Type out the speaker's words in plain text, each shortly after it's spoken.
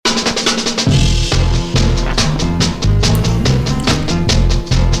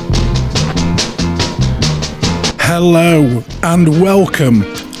Hello and welcome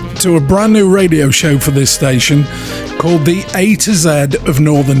to a brand new radio show for this station called the A to Z of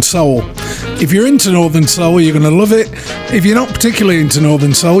Northern Soul. If you're into Northern Soul, you're going to love it. If you're not particularly into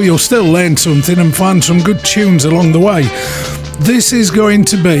Northern Soul, you'll still learn something and find some good tunes along the way. This is going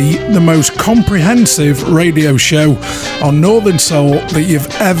to be the most comprehensive radio show on Northern Soul that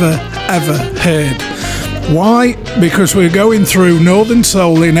you've ever heard. Why? Because we're going through Northern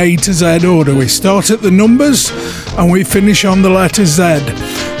Soul in A to Z order. We start at the numbers and we finish on the letter Z.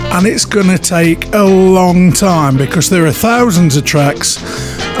 And it's going to take a long time because there are thousands of tracks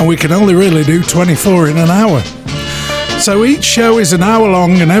and we can only really do 24 in an hour. So each show is an hour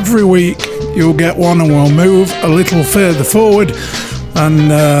long, and every week you'll get one, and we'll move a little further forward,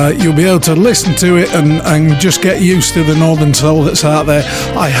 and you'll be able to listen to it and just get used to the Northern Soul that's out there.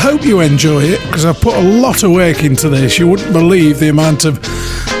 I hope you enjoy it because I've put a lot of work into this. You wouldn't believe the amount of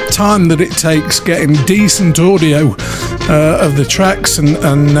time that it takes getting decent audio of the tracks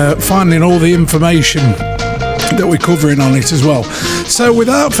and finding all the information that we're covering on it as well. So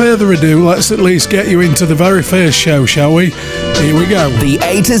without further ado, let's at least get you into the very first show, shall we? Here we go. The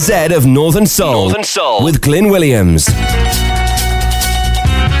A to Z of Northern Soul, with Glyn Williams.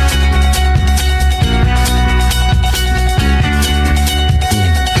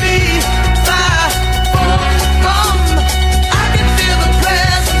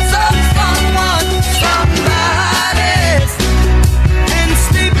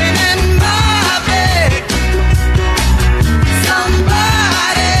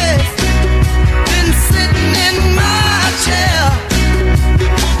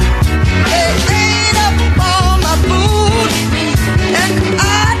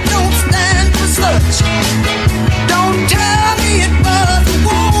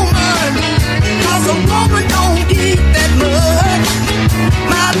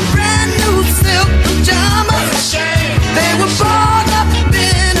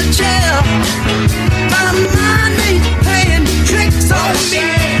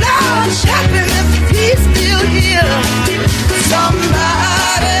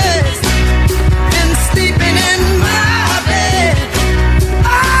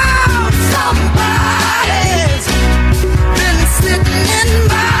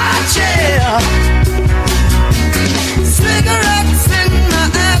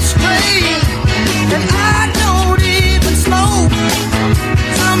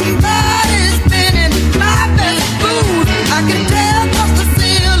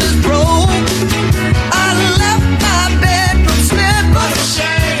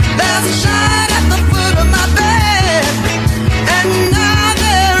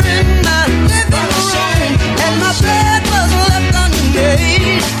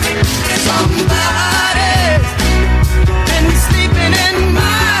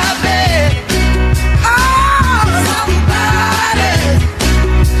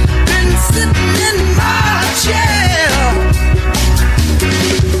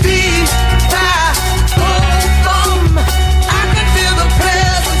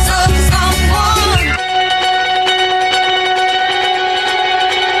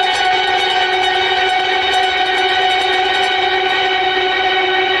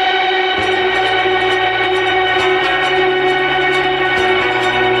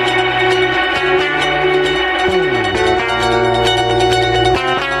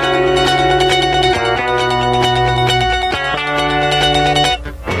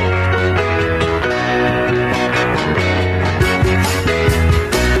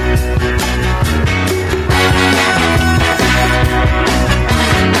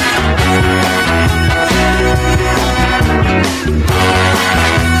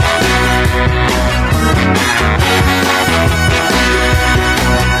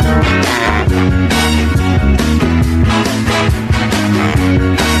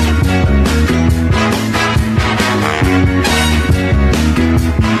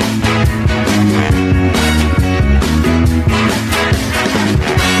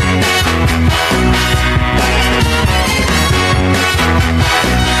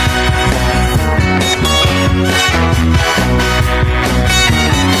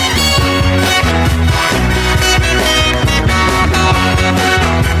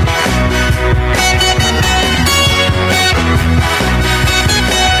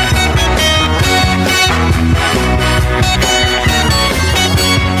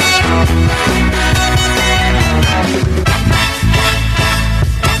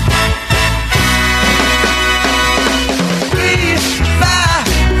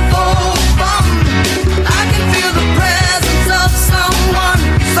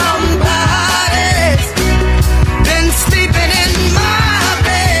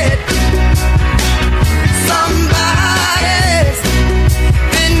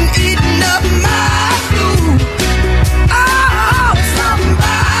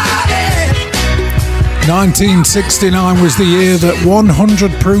 1969 was the year that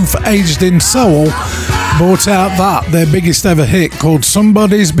 100 Proof Aged in Soul brought out their biggest ever hit called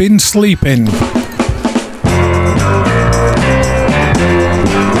Somebody's Been Sleeping.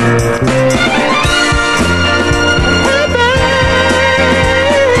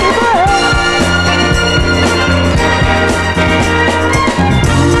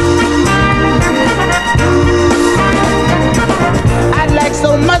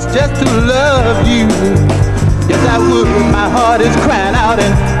 Just to love you, yes I would. My heart is crying out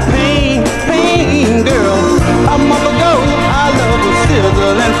in pain, pain, girl. A month ago our love was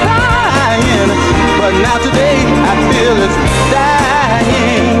sizzling, flying, but now today I feel it's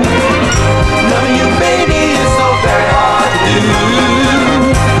dying. Loving you, baby, is so very hard to do.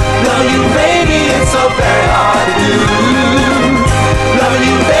 Loving you, baby, is so very hard to do. Loving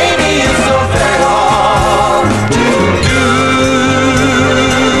you, baby, is so very hard to do.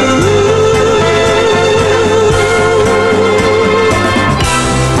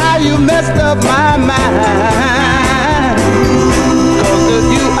 My mind, 'cause of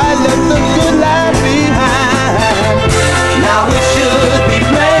you I left the good life behind. Now it should be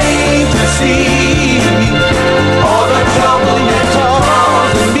plain to see all the trouble you're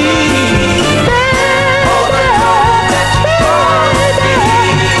causing me, all the trouble that you caused me.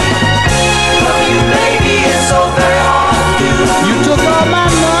 Love you, baby, it's so very hard to do. You took all my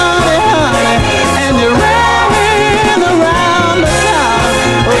money, honey, and you ran around the town.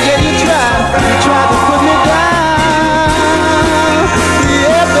 Oh yeah, you tried. You tried to put me down,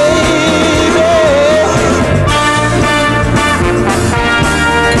 yeah, baby.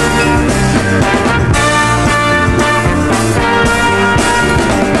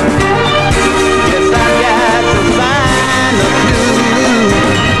 Yes, I got to find a clue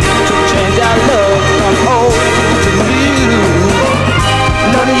to change our love from old to new.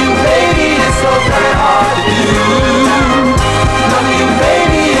 Loving you, baby, is so very hard to do. Loving you,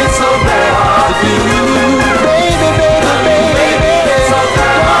 baby, is so very hard to do. Baby, baby, baby,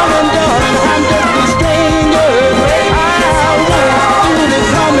 darling, darling, I'm just a stranger. I want you to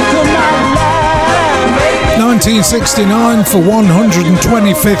come into my life. 1969 for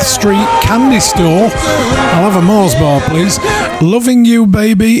 125th Street Candy Store. I'll have a Mars bar, please. Loving You,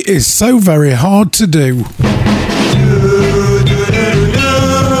 Baby, is so very hard to do.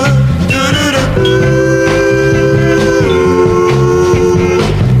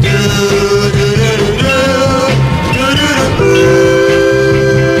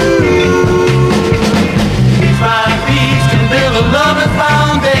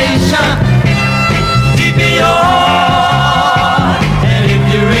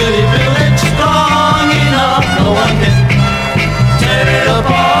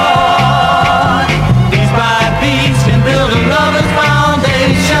 These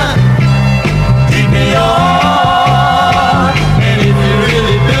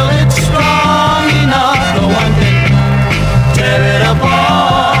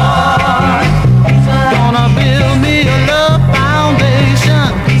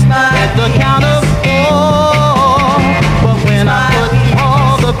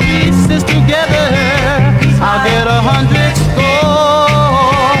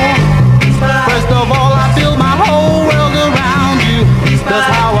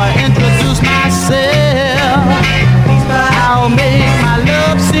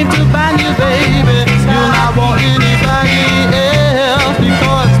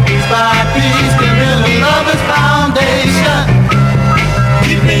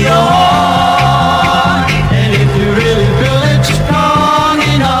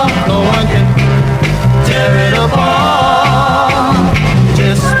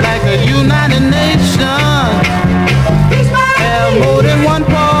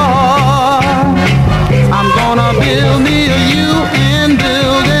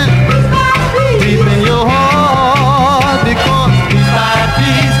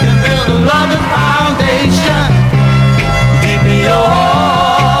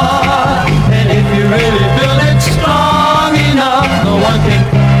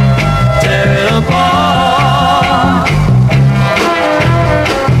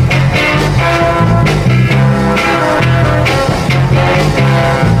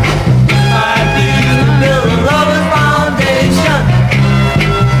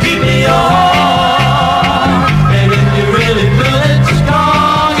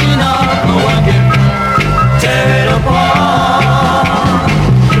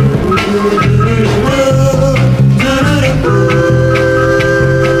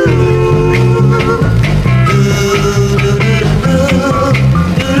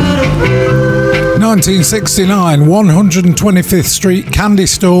 1969, 125th Street Candy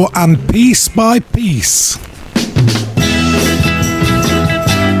Store and Piece by Piece.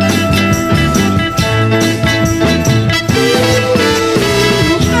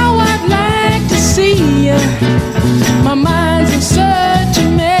 How I'd like to see you. My mind's in such a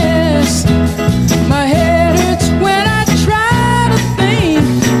mess. My head hurts when I try to think.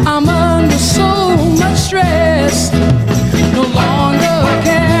 I'm under so much stress. No longer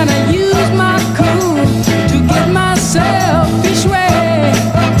can I use my cool to get myself this way.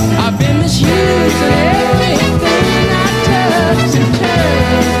 I've been misusing everything I touch and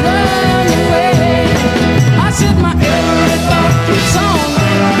turn away. I said my every thought keeps on.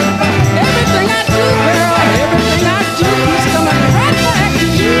 Everything I do, girl, everything I do keeps coming right back to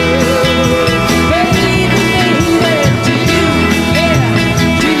you. Baby, to you, yeah,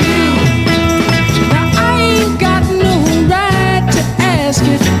 to you. Now I ain't got no right to ask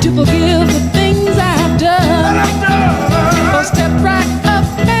you to forgive the things I've done. But step right up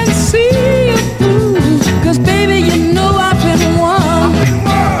and see you through. 'Cause baby, you know I've been one.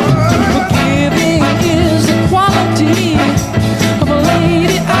 Forgiving is the quality of a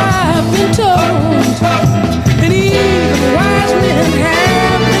lady, I've been told. And even wise men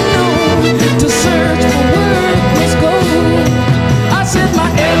have been known to search for worthless gold. I said my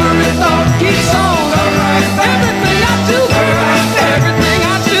every thought keeps on. Everything I do, girl, everything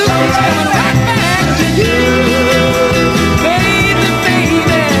I do keeps coming right back to you. Baby,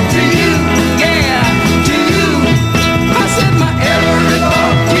 baby, to you, yeah, to you. I said my every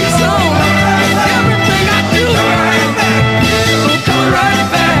thought keeps on. Everything I do, girl, will come right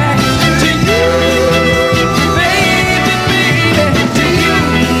back to you. Baby, baby, to you,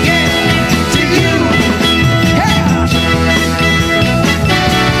 yeah, to you, yeah.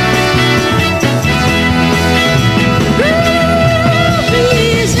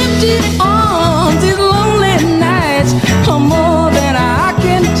 These empty arms, these lonely nights are more than I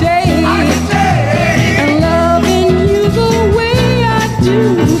can take. And loving you the way I do,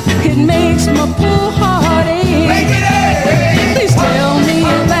 it makes my poor heart ache. Please tell me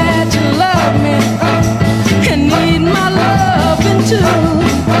that you love me and need my loving too.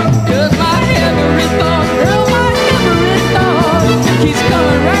 'Cause my every thought, girl, my every thought keeps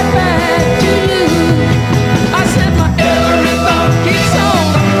coming right back to you. I said my every thought keeps on.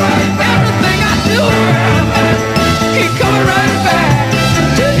 Everything I do, keep coming right back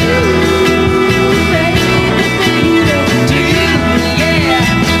to you. Baby, baby, to you, yeah,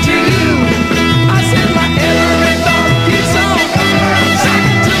 to you. I said my every thought keeps on.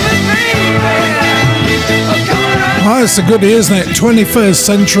 Second to me, baby, coming right. Oh, it's a goodie, isn't it? 21st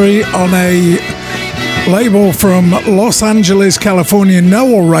Century on a label from Los Angeles, California,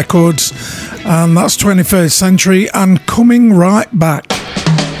 Noel Records, and that's 21st Century and Coming Right Back.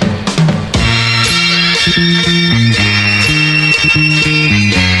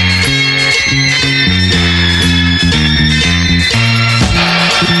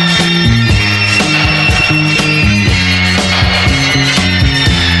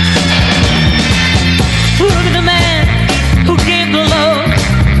 Look at the man who gave the love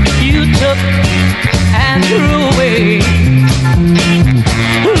you took and threw away.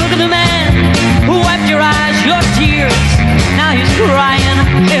 Look at the man who wiped your eyes, your tears. Now he's crying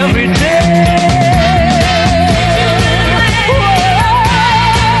every day.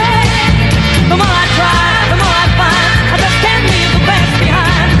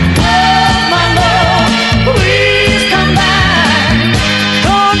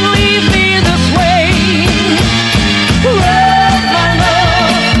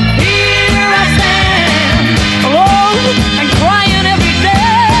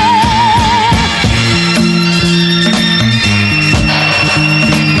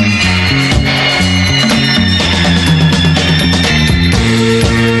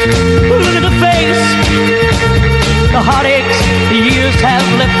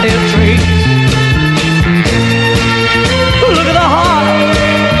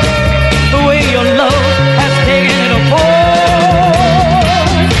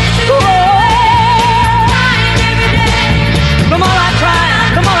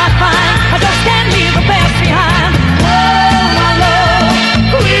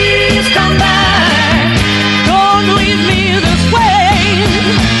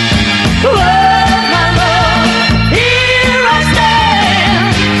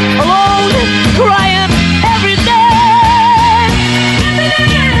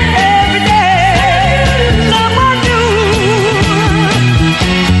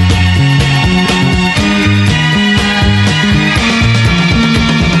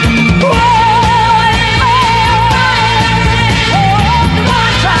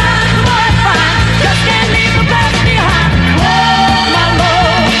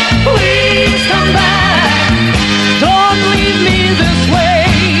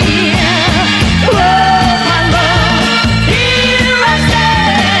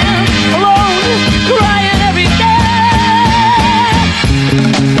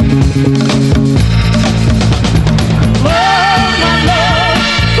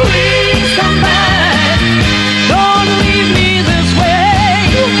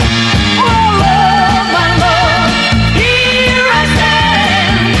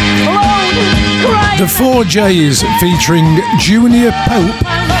 The 4Js featuring Junior Pope,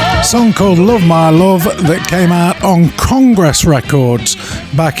 a song called Love My Love that came out on Congress Records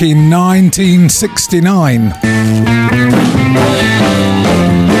back in 1969.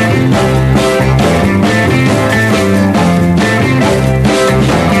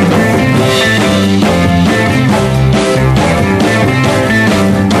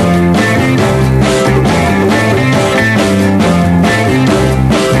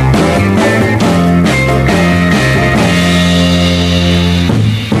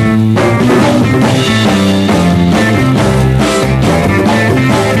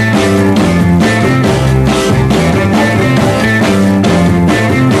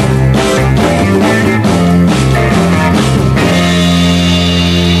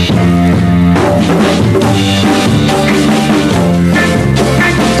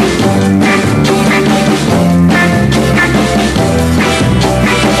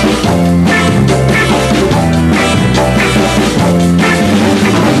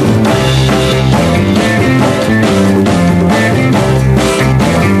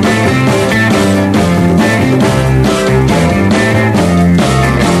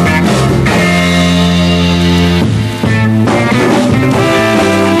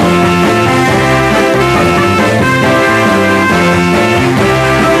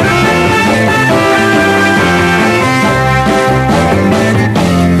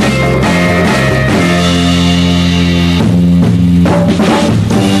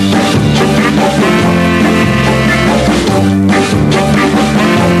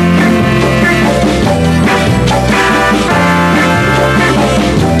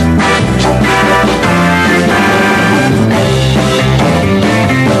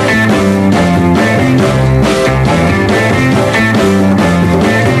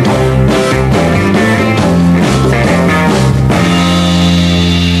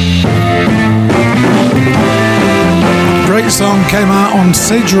 Song came out on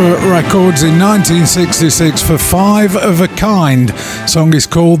Sidra Records in 1966 for Five of a Kind. Song is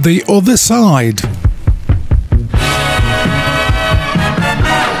called The Other Side.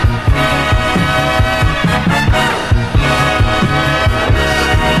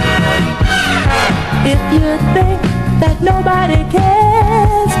 If you think that nobody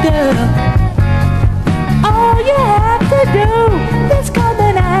cares, girl, all you have to do is come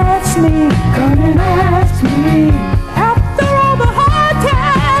and ask me. Come and ask me.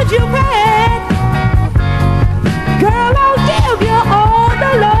 You've had, girl, I'll give you all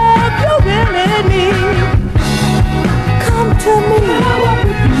the love you really need. Come to me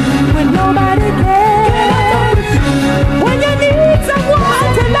when nobody cares. When you need someone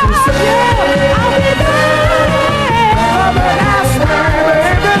to love you, I'll be there. But I swear,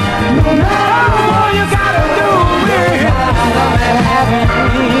 baby, no matter what you gotta do, I'm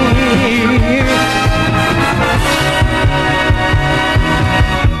happy.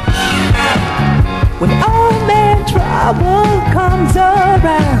 When old man trouble comes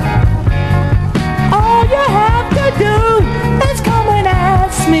around, all you have to do is come and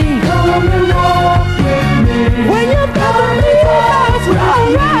ask me. Come and walk with me. When you believe that's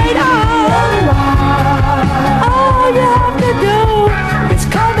right on, all you have to do is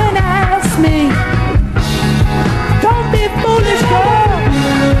come and ask me. Don't be foolish, girl.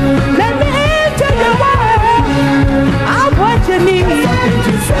 Let me into your world. I'm what you need.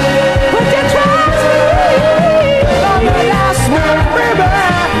 Put your trust in me. From the last word.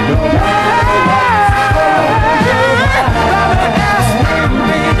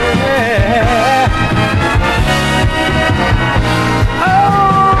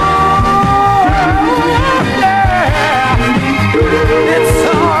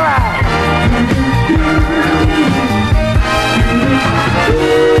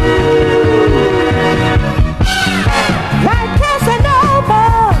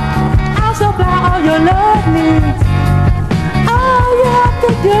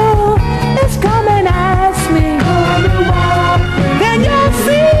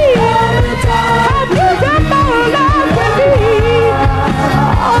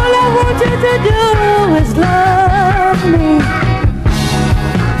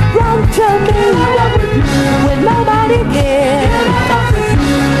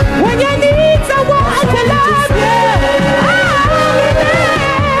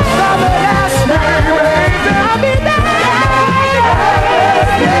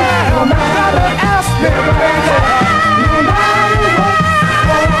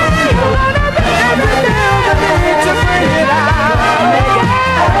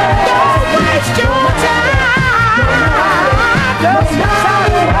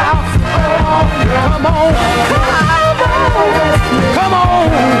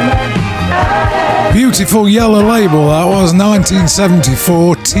 Beautiful yellow label, that was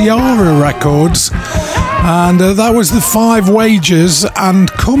 1974, Tiara Records. And that was the 5 Wages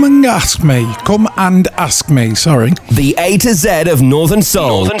and Come and Ask Me, sorry. The A to Z of Northern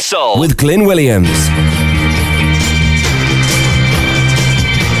Soul, with Glyn Williams.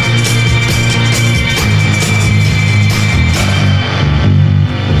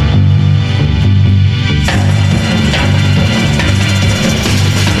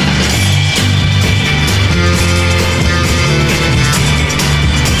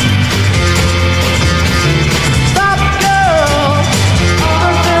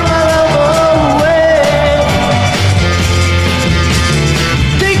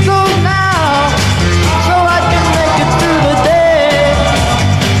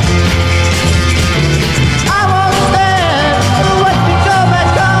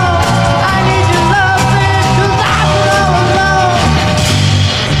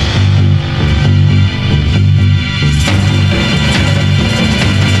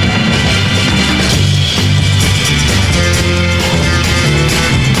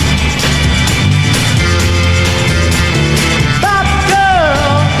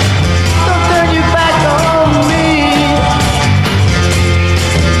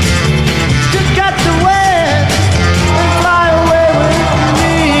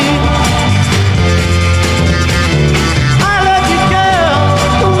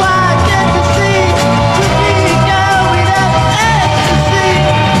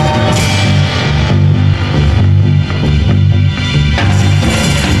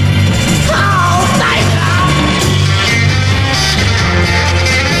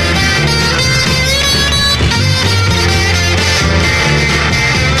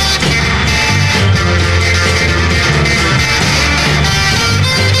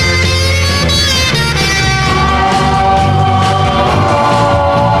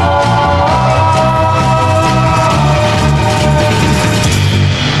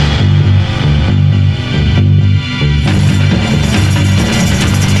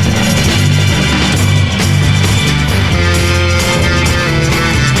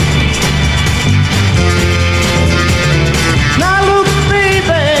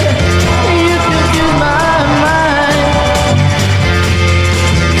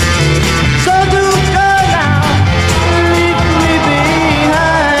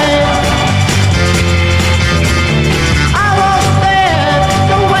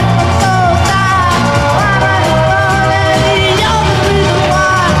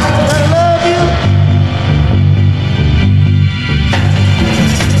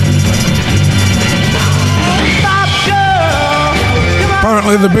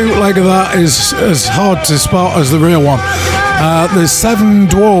 The bootleg of that is as hard to spot as the real one. There's 7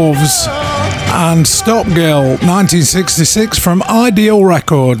 Dwarves and Stop Girl, 1966 from Ideal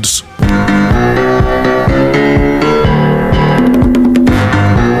Records.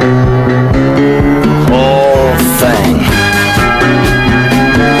 Whole thing.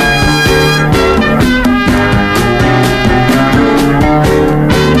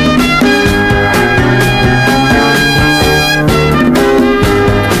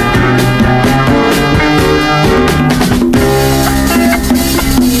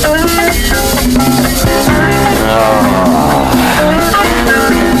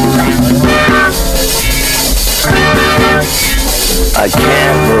 I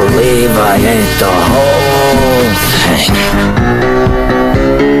can't believe I ate the whole thing.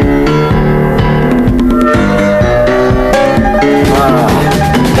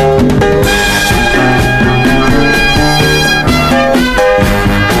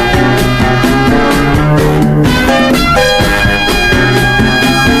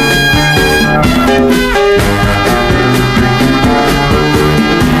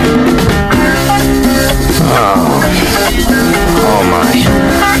 Oh my.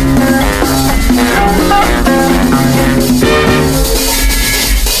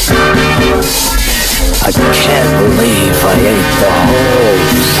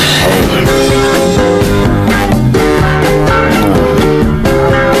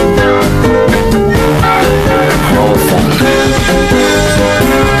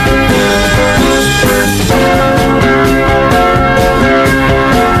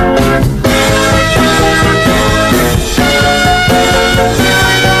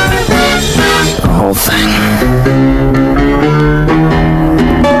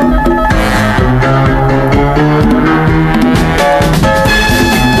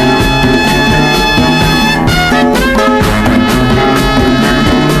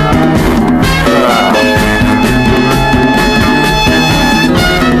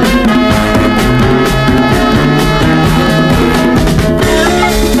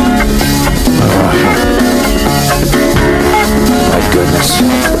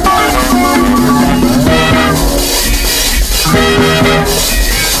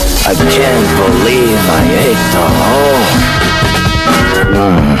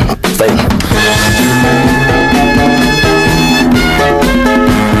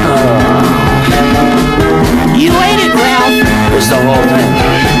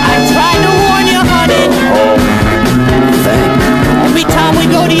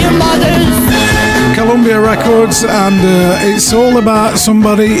 go to your mother's. Columbia Records, and it's all about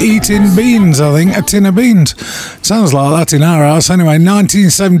somebody eating beans, I think, a tin of beans. Sounds like that in our house. Anyway,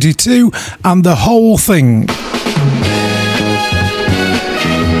 1972, and The Whole Thing.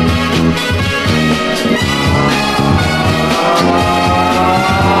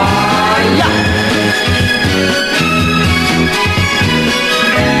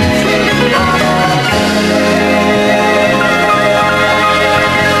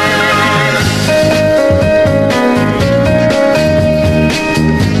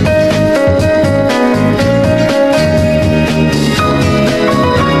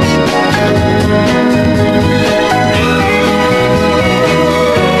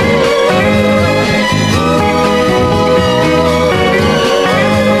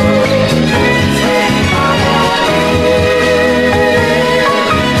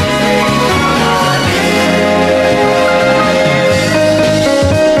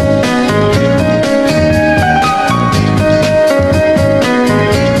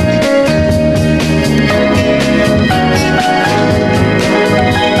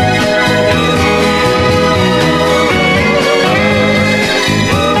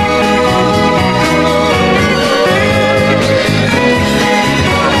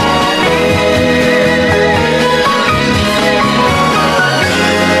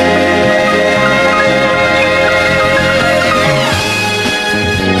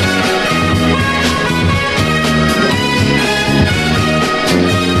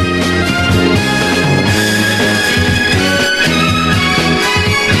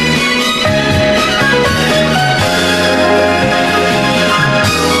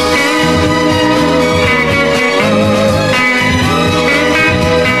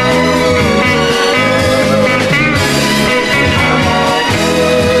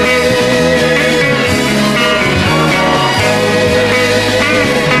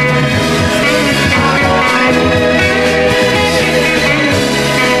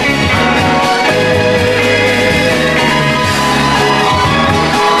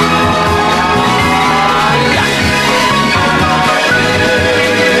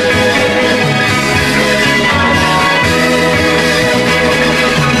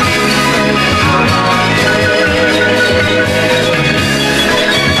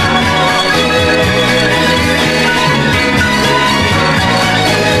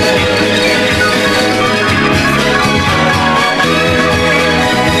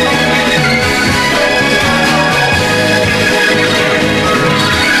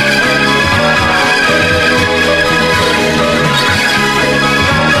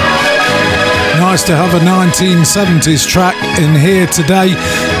 Nice to have a 1970s track in here today.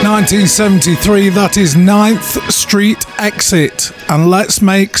 1973, that is 9th Street Exit, and Let's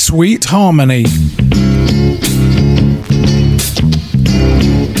Make Sweet Harmony.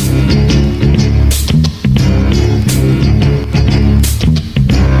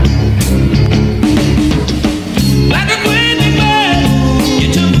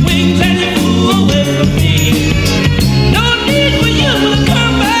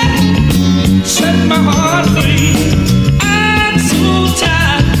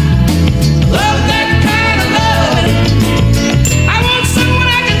 I want someone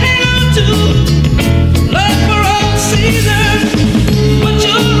I can hang on to.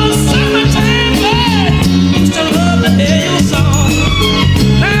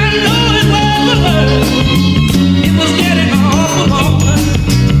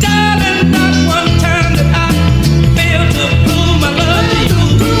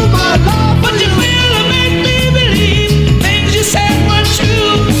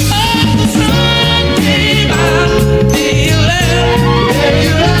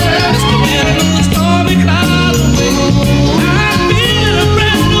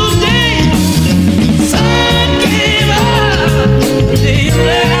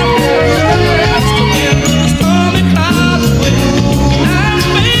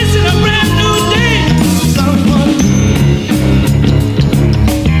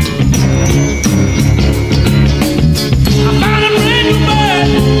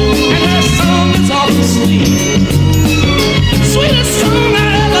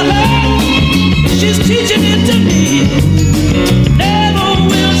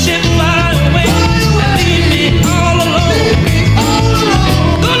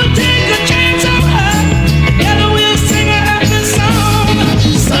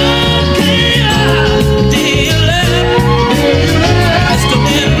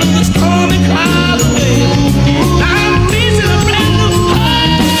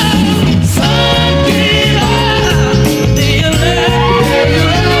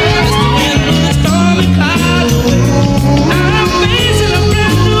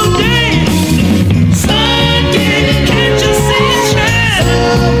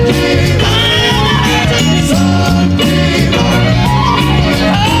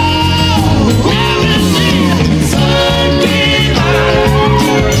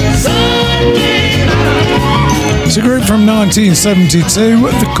 It's a group from 1972.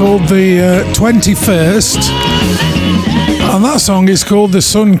 They're called the 21st. And that song is called The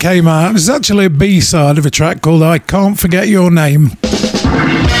Sun Came Out. It's actually a B-side of a track called I Can't Forget Your Name.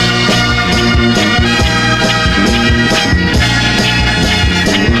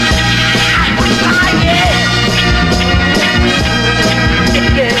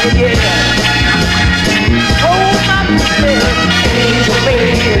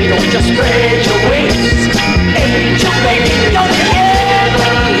 Just spread your wings, angel baby, don't you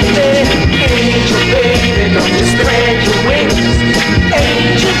ever leave me. Angel baby, don't you spread your wings,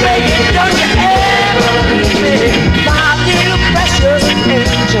 angel baby, don't you ever leave me. My little precious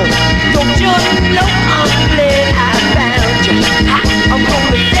angel, don't you know I'm glad I found you. I'm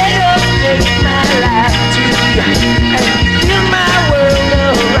gonna dedicate my life to you and feel my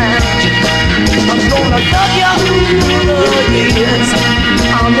world around you. I'm gonna love you all the years.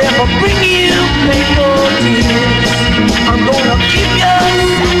 I'll never bring you pain or tears. I'm gonna keep you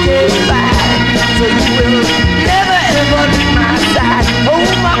satisfied, so you will never ever leave my side. Oh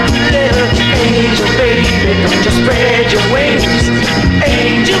my little angel baby, don't you spread your wings.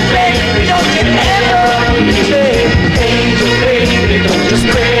 Angel baby, don't you ever leave me. Angel baby, don't you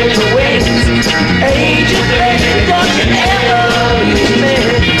spread your wings. Angel baby, don't you ever leave me.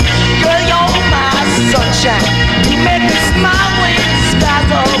 Girl, you're my sunshine, you make me smile when skies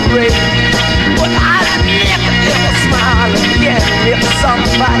are gray. But I never ever smile again if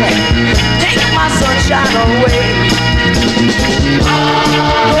somebody take my sunshine away.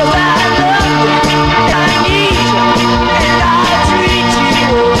 'Cause I love you and I need you and I treat you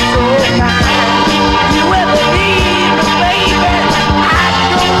oh so kind. You ever leave me, baby, I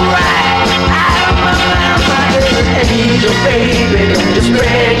go right out of my mind. My little angel baby, don't you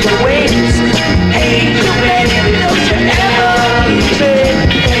spread your wings. Angel baby, don't you ever leave me.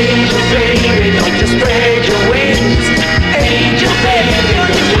 Angel baby, don't you spread your wings. Angel baby,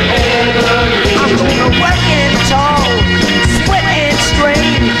 don't you ever leave me. I'm gonna work and toil, sweat and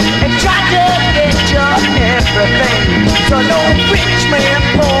strain, and try to get you everything. So no rich man,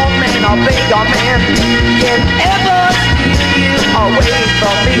 poor man, or beggar man can ever steal you away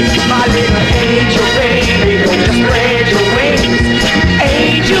from me. My little angel baby, don't you spread your wings.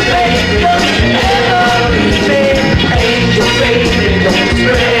 Angel baby, don't you ever leave me. Angel baby, don't you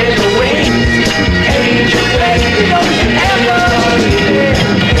spread your wings. Angel baby, don't you ever leave me.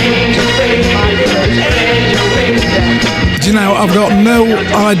 Angel baby, my little angel baby. Do you know, I've got no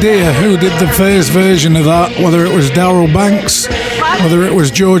idea who did the first version of that, whether it was Darryl Banks, whether it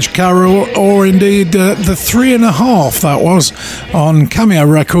was George Carroll, or indeed the 3.5 that was on Cameo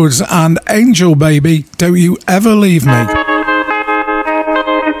Records and Angel Baby, Don't You Ever Leave Me.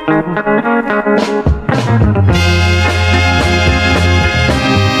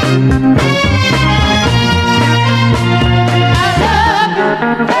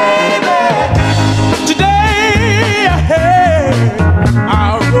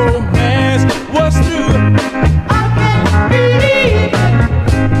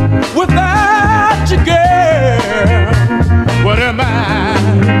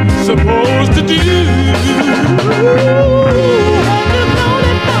 Supposed to do.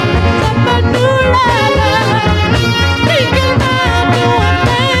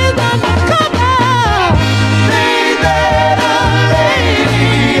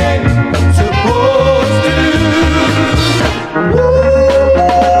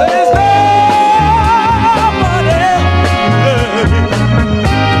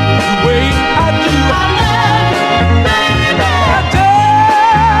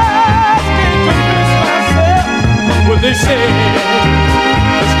 They say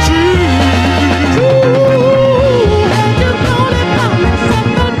it's true. You're gonna promise us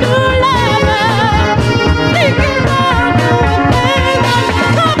a new lover. Thinking about doing things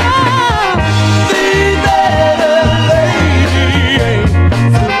undercover. Things that a lady ain't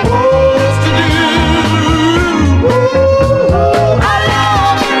supposed to do. I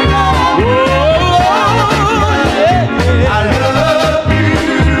love you, I love you.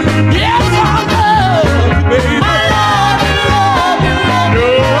 Yes, I love you, baby.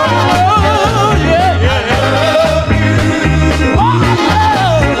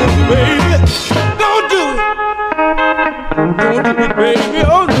 Don't do it, baby,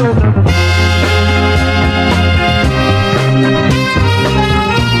 oh no.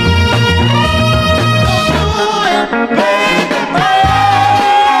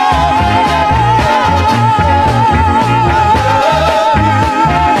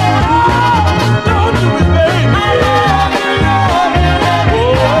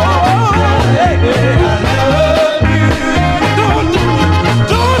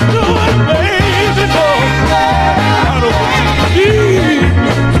 Don't do it, baby, no.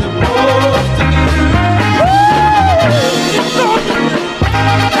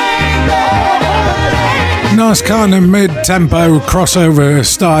 nice kind of mid-tempo crossover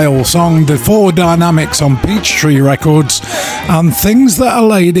style song, The Four Dynamics on Peachtree Records, and Things That a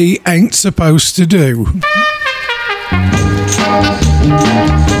Lady Ain't Supposed to Do.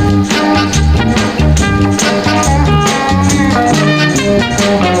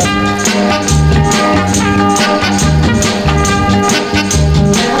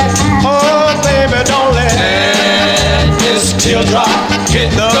 Oh, baby, don't let this teardrop hit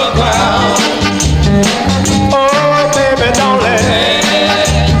the ground. Oh, baby, don't let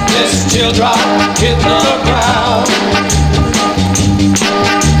this teardrop hit the ground.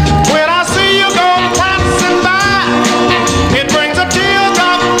 When I see you go passing by, it brings a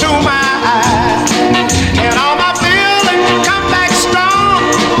teardrop to my eye, and all my feelings come back strong,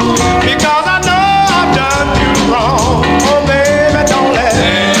 because I know I've done you wrong. Oh, baby, don't let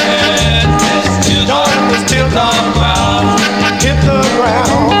this teardrop hit the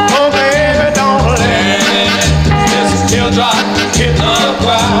ground. Oh, baby, don't let this teardrop hit the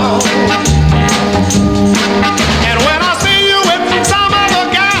ground. And when I see you with some other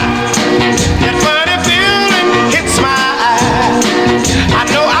guy, that funny feeling hits my eye. I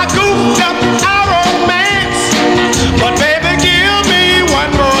know I goofed up our romance, but baby, give me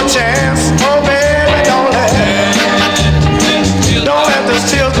one more chance. Oh, baby, don't let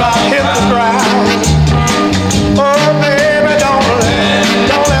this teardrop hit the ground. Oh, baby,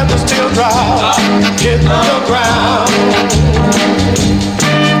 don't let this teardrop hit the ground.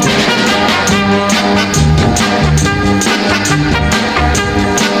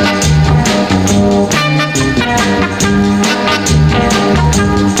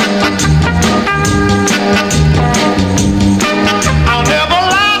 I'll never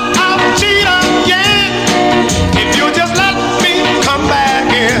lie, I'll cheat again, if you just let me come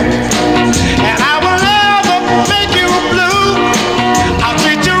back in. And I will never make you blue. I'll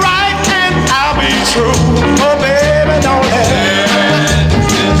treat you right and I'll be true. Oh, baby, don't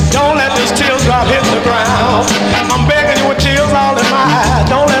let this teardrop hit the ground. I'm begging you with tears all in my eyes.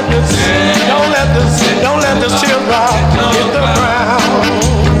 Don't let this teardrop hit the ground.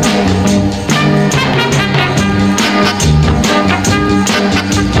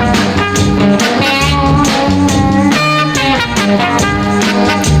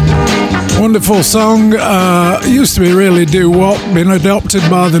 Wonderful song. Used to be really doo-wop, been adopted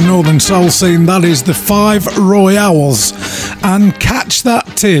by the Northern Soul scene. That is the Five Royales and Catch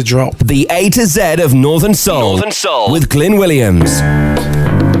That Teardrop. The A to Z of Northern Soul, with Glyn Williams. Yeah.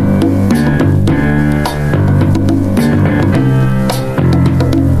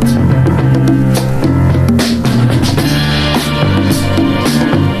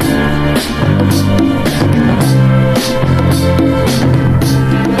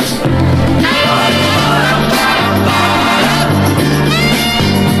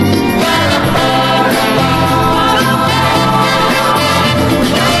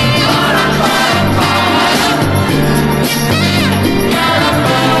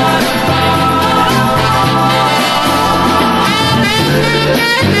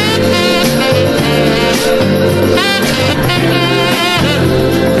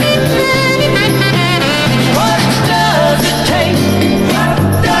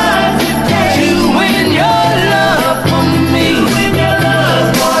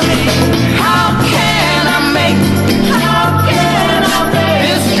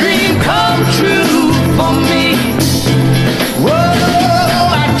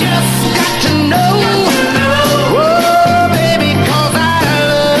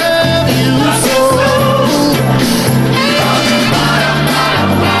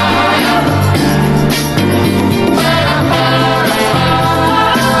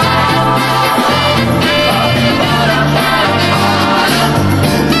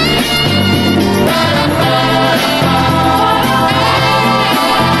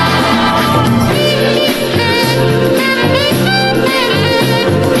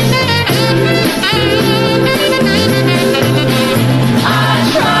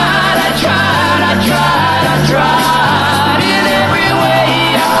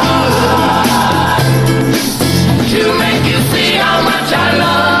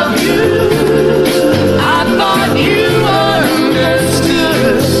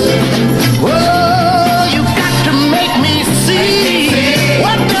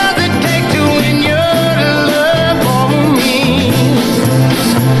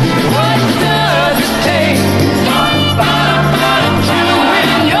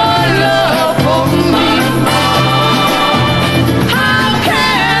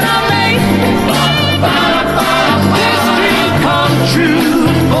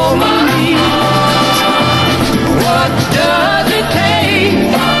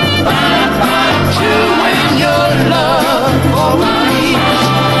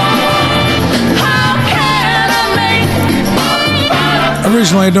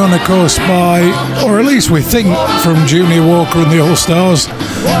 originally done, of course, by, or at least we think, from Junior Walker and the All Stars,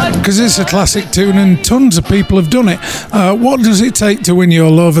 because it's a classic tune and tons of people have done it. What Does It Take to Win Your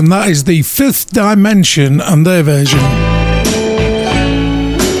Love? And that is the Fifth Dimension and their version.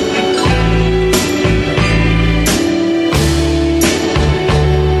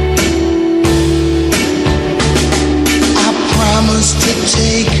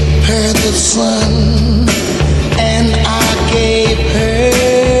 Take her the sun, and I gave her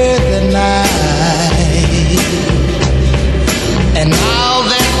the night. And now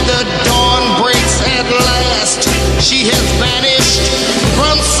that the dawn breaks at last, she has vanished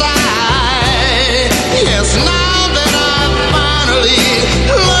from sight. Yes, now that I've finally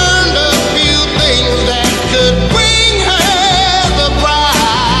learned a few things that could bring her the bride.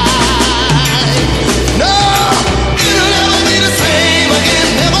 No, it'll never be the same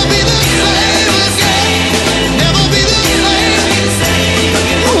again. Never be the same again. Never be the same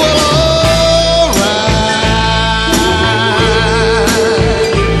again. Well, alright.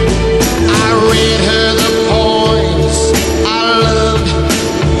 I read her the poems I loved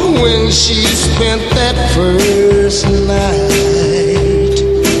when she spent that first night.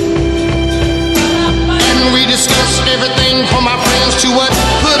 And we discussed everything from our friends to what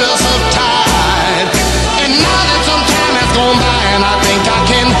put us uptight. And now that some time has gone by, and I think I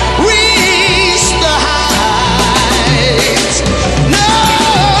can reach the heights. No,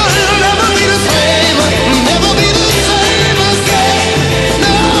 it'll never be the same. Never be the same again.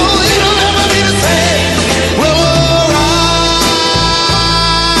 No, it'll never be the same. Well,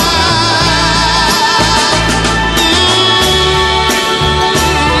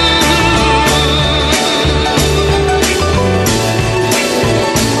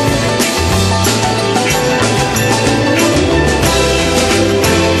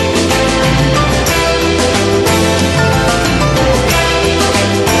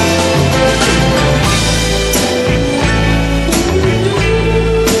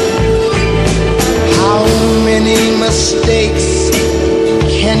 how many mistakes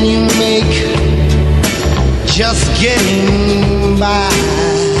can you make just getting by?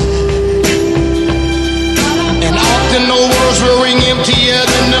 And often no words will ring emptier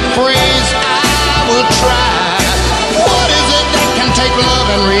than the phrase I will try. What is it that can take love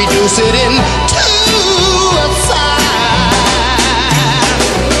and reduce it into a sigh?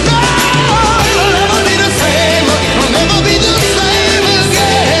 No, it'll never be the same. It'll never be the same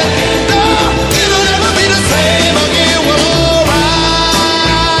again. No, it'll never be the same again. Well,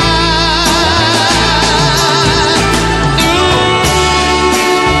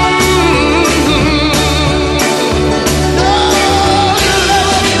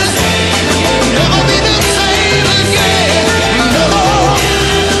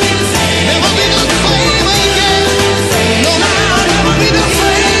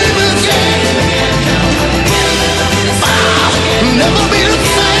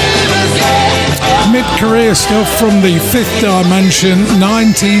 Mid-career stuff from the Fifth Dimension,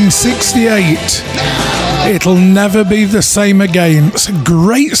 1968. It'll Never Be the Same Again. It's a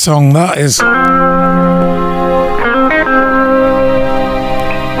great song, that is.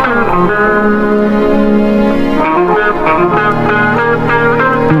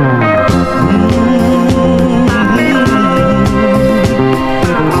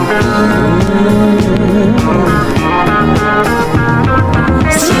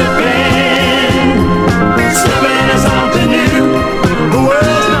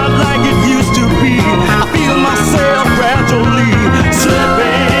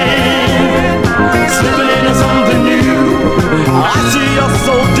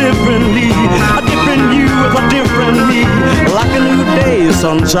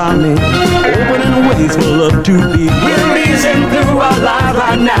 Sunshine, opening ways for love to be. We're reason through our lives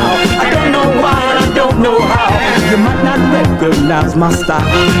right now. I don't know why and I don't know how. You might not recognize my style.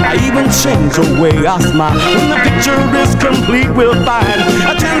 I even change the way I smile. When the picture is complete, we'll find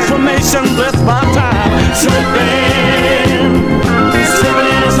a transformation blessed by time. Slipping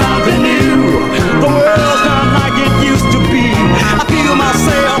into something new. The world's not like it used to be. I feel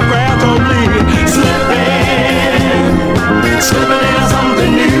myself gradually slipping into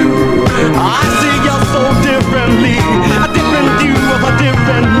something new. I see you so differently, a different view of a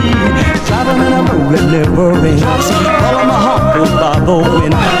different me. Traveling in a road that never ends. Follow my heart goes by the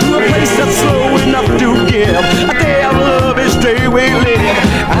wind to a place that's slow enough to give. A day of love each day we live,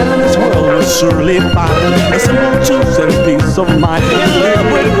 and in this world we'll surely find a simple truth and peace of mind. In love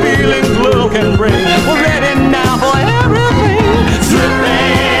with feelings love can bring. We're ready now for everything.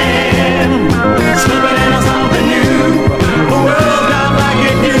 Slipping into something new. The world's not like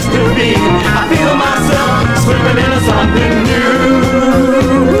it used to be. I feel myself slipping into something new.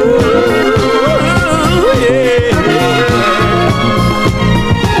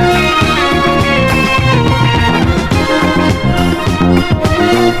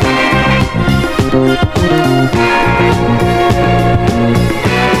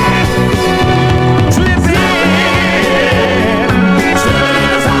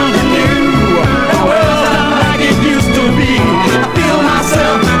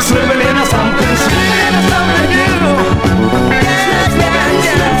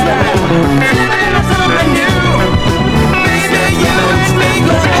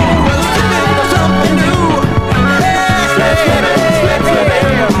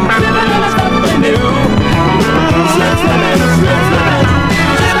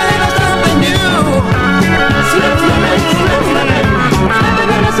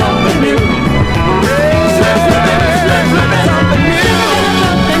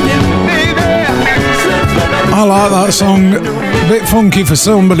 I like that song. A bit funky for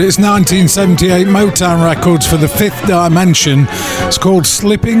some, but it's 1978 Motown Records for the Fifth Dimension. It's called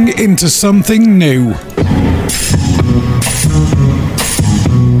Slipping Into Something New.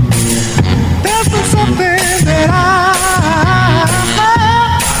 There's been something that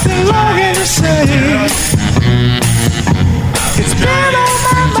I've been longing to say. It's been on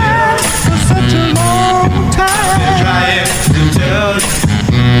my mind for such a long time. Trying to tell you,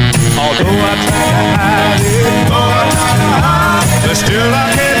 although I try to hide it, but still I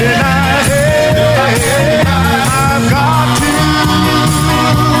can't deny it. I've got to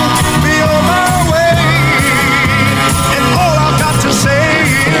be on my way, and all I've got to say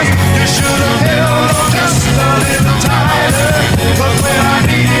is you should have held on just a little tighter. 'Cause when I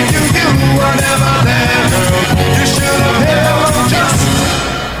needed you, you were never there, girl. You should have held on just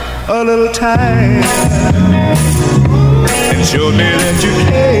a little tighter and showed me that you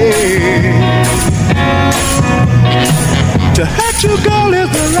care. To hurt you, girl, is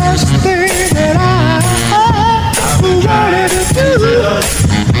the last thing that I wanted to do.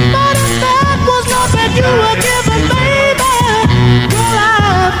 But if that was not that you were giving, baby, well,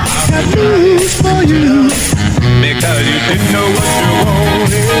 I've got news for you. Because you didn't know what you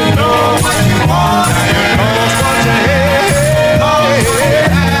wanted, and you lost what you had.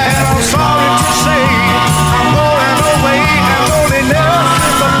 And I'm sorry to say, I'm going away, and loneliness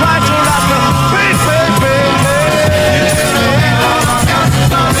is the price you'll have to pay,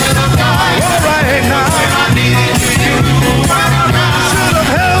 All right now, I needed you. Should have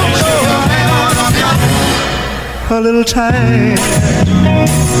held you a little tight.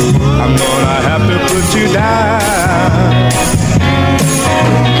 I'm gonna have to put you down.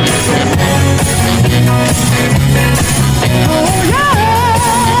 Oh yeah.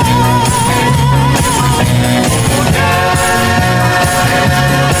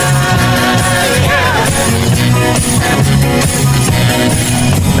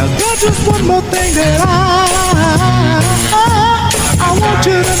 Now there's just one more thing that I want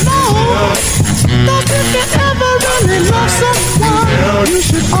you to know. That if you ever really love someone, you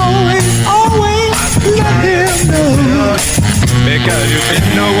should always let him know. Because you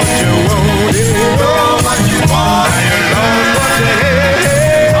didn't know what you wanted, and you lost what you had.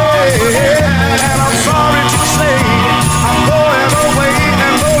 And I'm sorry to say, I'm going away,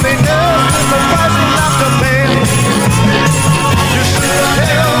 and loneliness is the price you have to pay. You should have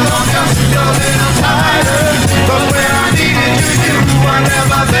held on just a little tighter. 'Cause when I needed you, you were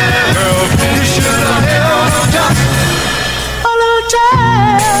never there, girl. You should have held on just a little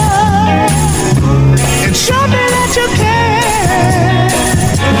tighter and show me that you care.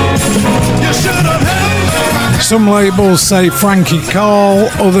 You should have held on. Some labels say Frankie Carl,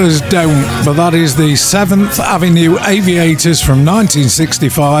 others don't, but that is the 7th Avenue Aviators from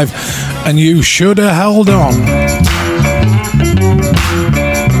 1965, and you should have held on.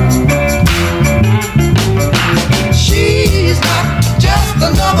 She's not just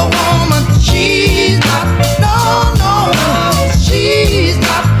another woman. She's not, no. She's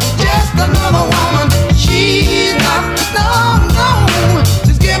not just another woman. She's not, no.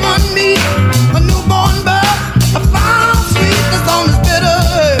 She's given me a newborn birth, a fine sweetness on this bitter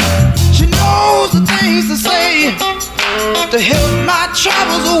earth. She knows the things to say to help my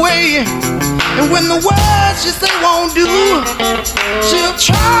troubles away. And when the words she say won't do, she'll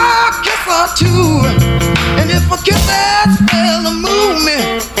try a kiss or two. And if a kiss that spell to move me,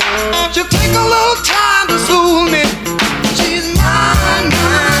 she'll take a little time to soothe me. She's mine.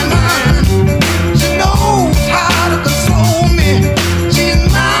 She knows how to console me. She's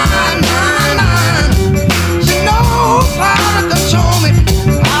mine. She knows how to control me.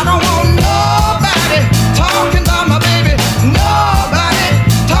 I don't want nobody talking about my baby. Nobody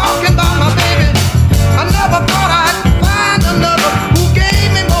talking about my baby. I never thought I'd find another who gave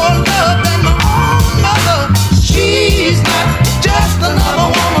me more love than my own mother. She's not just another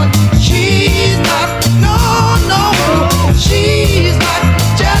woman. She's not, no.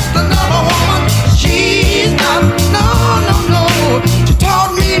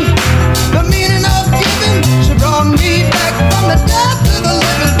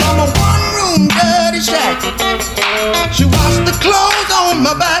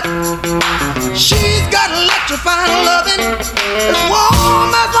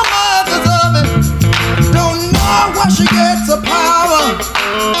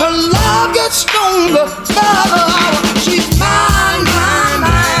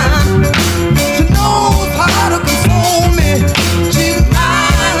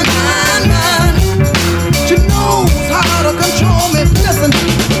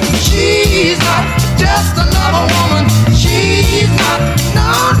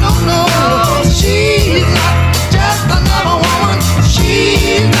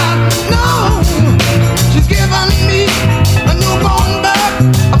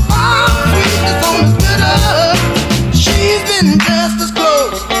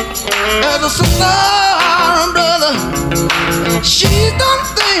 has a sister, brother. She's done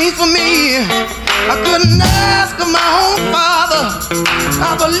things for me I couldn't ask of my own father.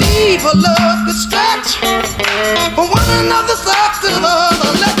 I believe her love could stretch from one another side to the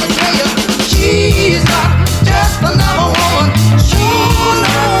other. Let me tell you, she's not just another woman. Sure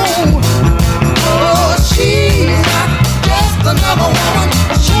no. Oh, she's not just another woman.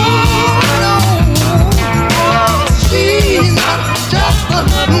 Sure no. Oh, she's not just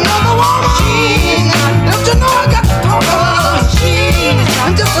another woman. She's not. Don't you know I got to talk about her?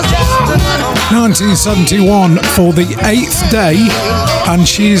 She's just another woman. 1971 for the 8th day, and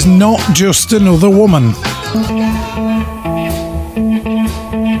she's not just another woman.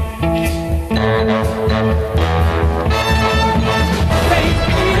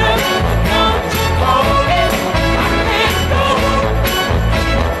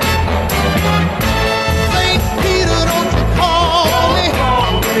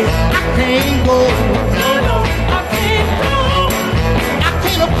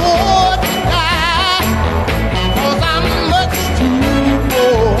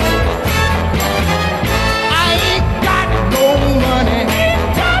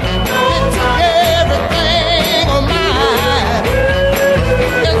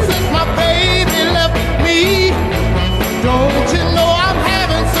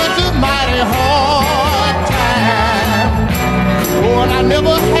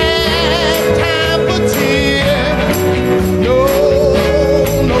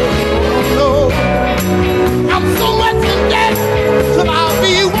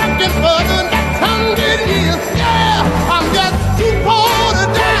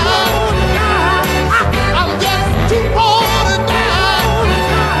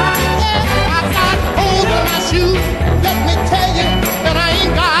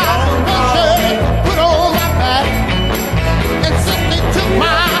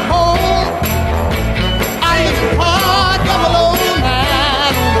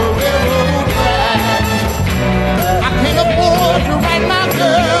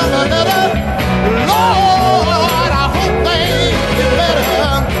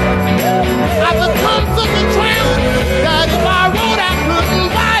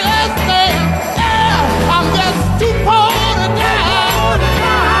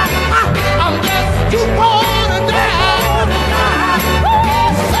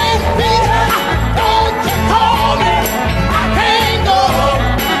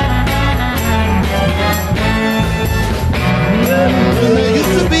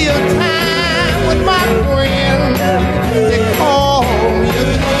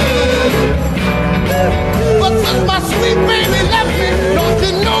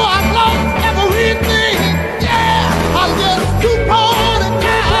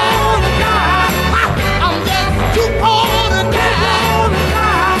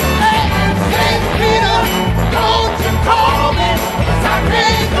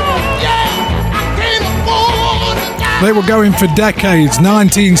 They were going for decades.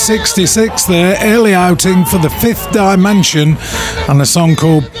 1966, their early outing for the Fifth Dimension, and a song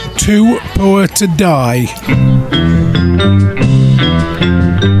called Too Poor to Die.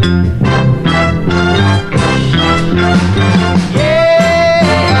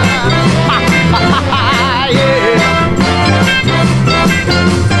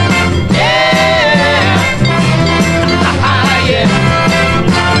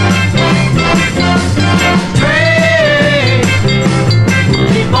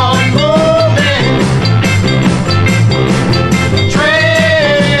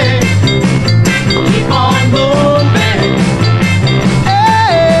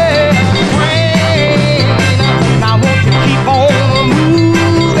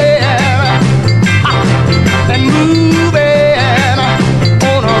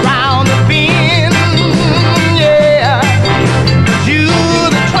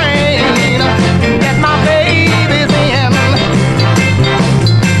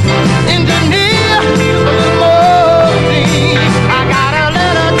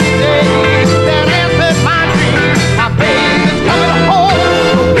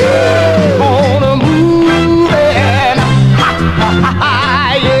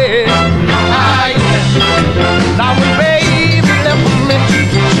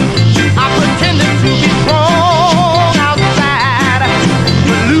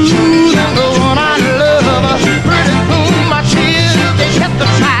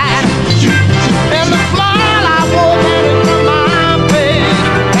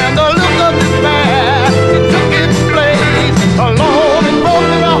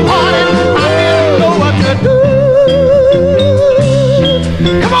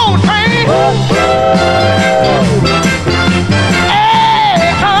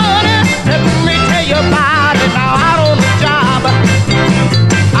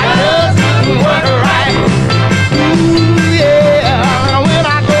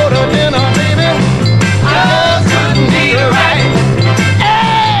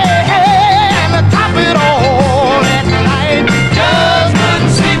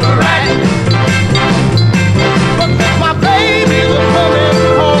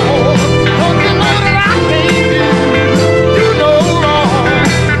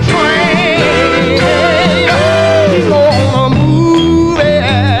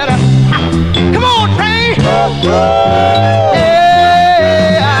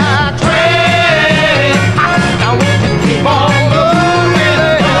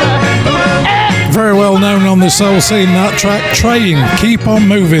 the soul scene, that track, Train, Keep On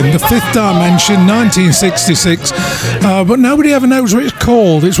Moving, The Fifth Dimension, 1966. But nobody ever knows what it's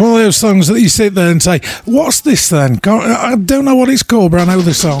called. It's one of those songs that you sit there and say, what's this then? I don't know what it's called, but I know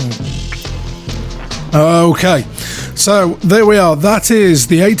the song. Okay, so there we are. That is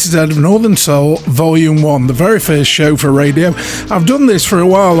the A to Z of Northern Soul Volume 1, the very first show for radio. I've done this for a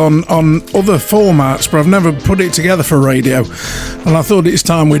while on other formats, but I've never put it together for radio. And I thought it's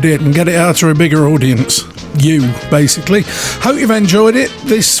time we did and get it out to a bigger audience. You, basically. Hope you've enjoyed it.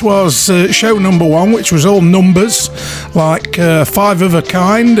 This was show number 1, which was all numbers, like 5 of a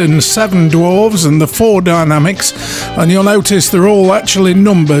kind and 7 dwarves and the 4 dynamics. And you'll notice they're all actually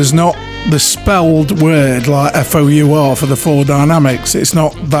numbers, not the spelled word like FOUR for the 4 dynamics. It's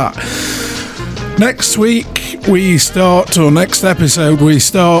not that. Next week we start, or next episode we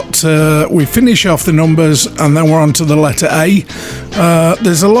start, we finish off the numbers and then we're on to the letter A.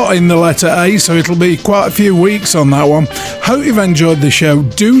 There's a lot in the letter A, so it'll be quite a few weeks on that one. Hope you've enjoyed the show.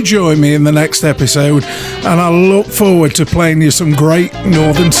 Do join me in the next episode and I look forward to playing you some great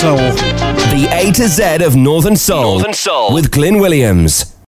Northern Soul. The A to Z of Northern Soul with Glyn Williams.